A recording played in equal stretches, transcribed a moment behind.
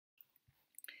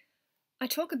I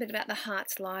talk a bit about the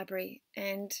Heart's Library,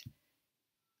 and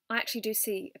I actually do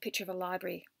see a picture of a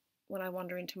library when I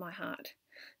wander into my heart.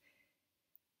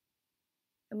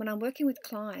 And when I'm working with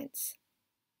clients,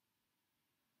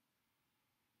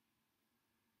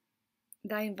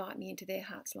 they invite me into their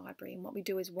Heart's Library, and what we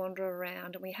do is wander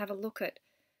around and we have a look at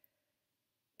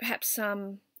perhaps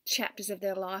some chapters of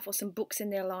their life or some books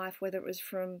in their life, whether it was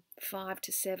from 5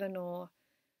 to 7 or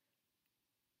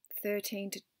 13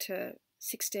 to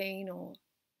 16, or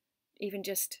even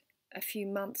just a few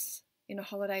months in a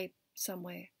holiday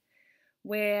somewhere,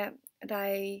 where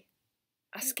they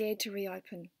are scared to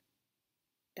reopen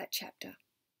that chapter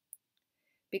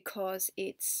because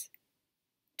it's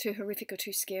too horrific or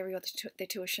too scary, or they're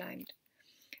too ashamed.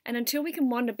 And until we can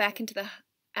wander back into the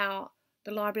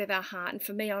library of our heart, and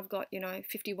for me, I've got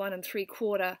 51 and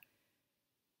 3/4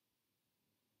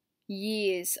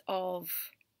 years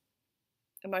of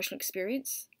emotional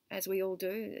experience, as we all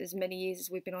do, as many years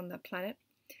as we've been on the planet.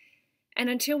 And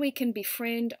until we can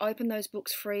befriend, open those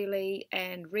books freely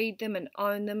and read them and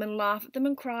own them and laugh at them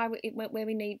and cry where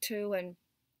we need to, and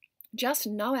just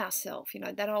know ourselves,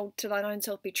 that old "to thine own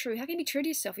self be true." How can you be true to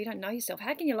yourself if you don't know yourself?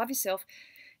 How can you love yourself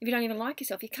if you don't even like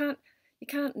yourself? You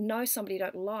can't know somebody you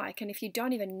don't like. And if you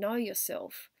don't even know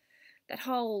yourself, that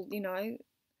whole,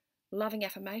 loving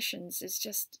affirmations is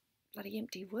just bloody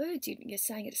empty words. You're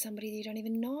saying it to somebody that you don't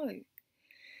even know.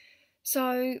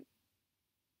 So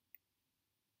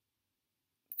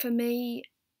for me,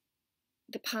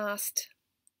 the past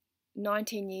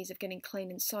 19 years of getting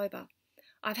clean and sober,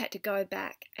 I've had to go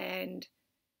back and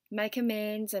make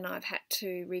amends, and I've had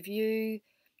to review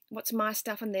what's my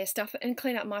stuff and their stuff and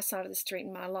clean up my side of the street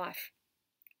in my life.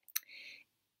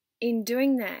 In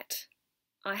doing that,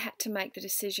 I had to make the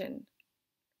decision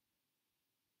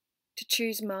to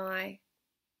choose my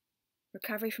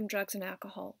recovery from drugs and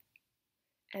alcohol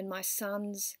and my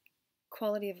son's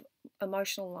quality of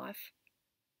emotional life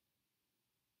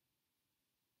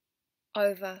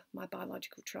over my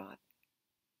biological tribe.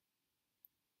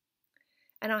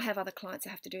 And I have other clients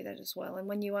that have to do that as well. And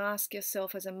when you ask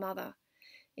yourself as a mother,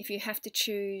 if you have to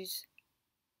choose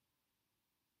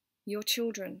your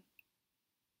children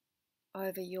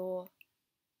over your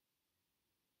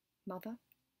mother,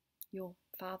 your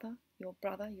father, your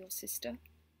brother, your sister,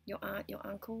 your aunt, your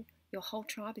uncle, your whole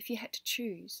tribe, if you had to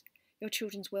choose your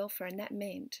children's welfare, and that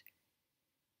meant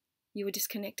you were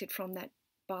disconnected from that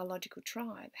biological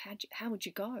tribe, how would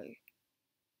you go?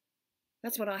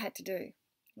 That's what I had to do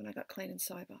when I got clean and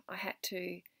sober. I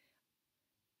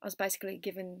was basically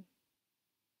given,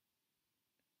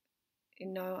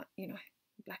 in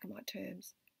black and white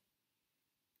terms,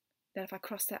 that if I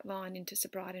crossed that line into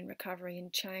sobriety and recovery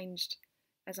and changed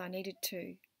as I needed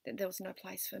to, that there was no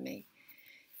place for me.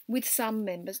 With some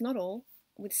members, not all,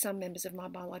 with some members of my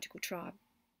biological tribe.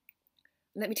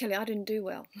 And let me tell you, I didn't do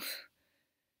well.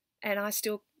 And I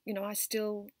still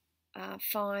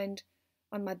find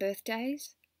on my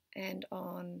birthdays and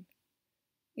on,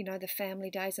 the family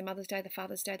days, the Mother's Day, the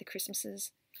Father's Day, the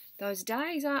Christmases, those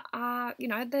days are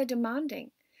they're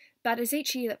demanding. But as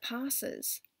each year that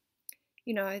passes,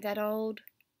 that old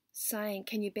saying,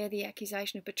 can you bear the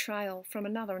accusation of betrayal from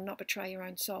another and not betray your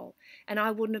own soul? And I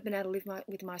wouldn't have been able to live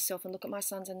with myself and look at my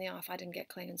sons in the eye if I didn't get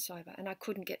clean and sober. And I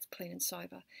couldn't get clean and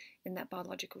sober in that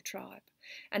biological tribe.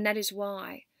 And that is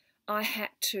why I had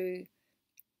to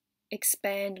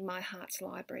expand my Heart's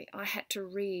Library. I had to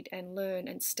read and learn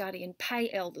and study and pay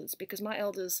elders, because my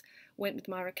elders went with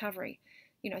my recovery.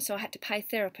 So I had to pay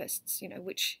therapists,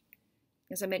 which,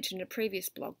 as I mentioned in a previous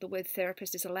blog, the word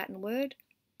therapist is a Latin word.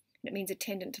 It means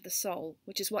attendant to the soul,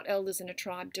 which is what elders in a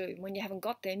tribe do. When you haven't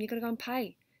got them, you've got to go and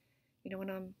pay. When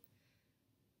I'm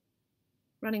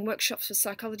running workshops for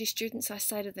psychology students, I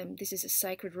say to them, this is a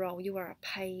sacred role. You are a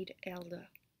paid elder.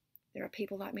 There are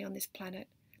people like me on this planet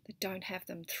that don't have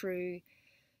them through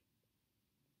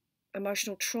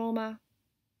emotional trauma,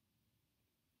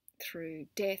 through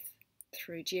death,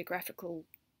 through geographical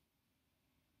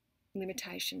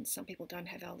limitations. Some people don't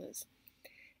have elders.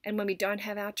 And when we don't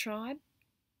have our tribe,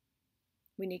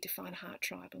 we need to find Heart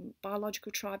Tribe. And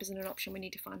biological tribe isn't an option. We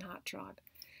need to find Heart Tribe.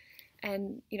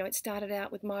 And, it started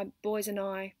out with my boys and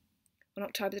I on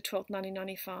October the 12th,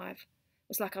 1995. It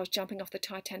was like I was jumping off the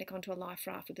Titanic onto a life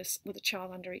raft with a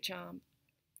child under each arm.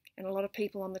 And a lot of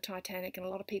people on the Titanic and a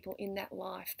lot of people in that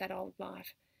life, that old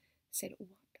life, said, what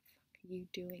the fuck are you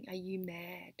doing? Are you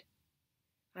mad?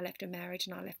 I left a marriage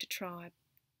and I left a tribe.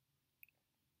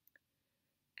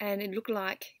 And it looked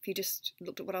like, if you just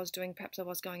looked at what I was doing, perhaps I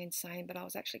was going insane, but I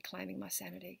was actually claiming my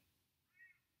sanity.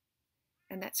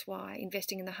 And that's why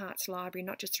investing in the Heart's Library,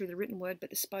 not just through the written word, but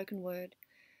the spoken word,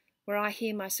 where I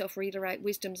hear myself reiterate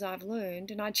wisdoms I've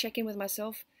learned, and I check in with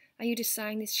myself, are you just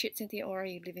saying this shit, Cynthia, or are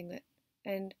you living it?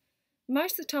 And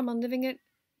most of the time I'm living it,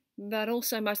 but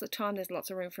also most of the time there's lots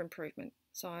of room for improvement.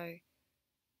 So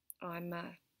I'm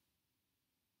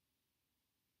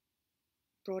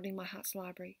broadening my heart's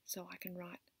library so I can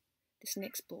write this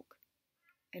next book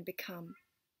and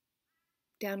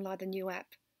download the new app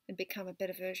and become a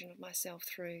better version of myself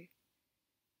through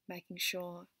making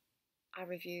sure I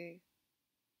review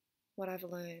what I've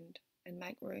learned and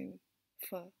make room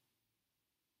for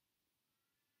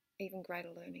even greater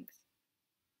learnings.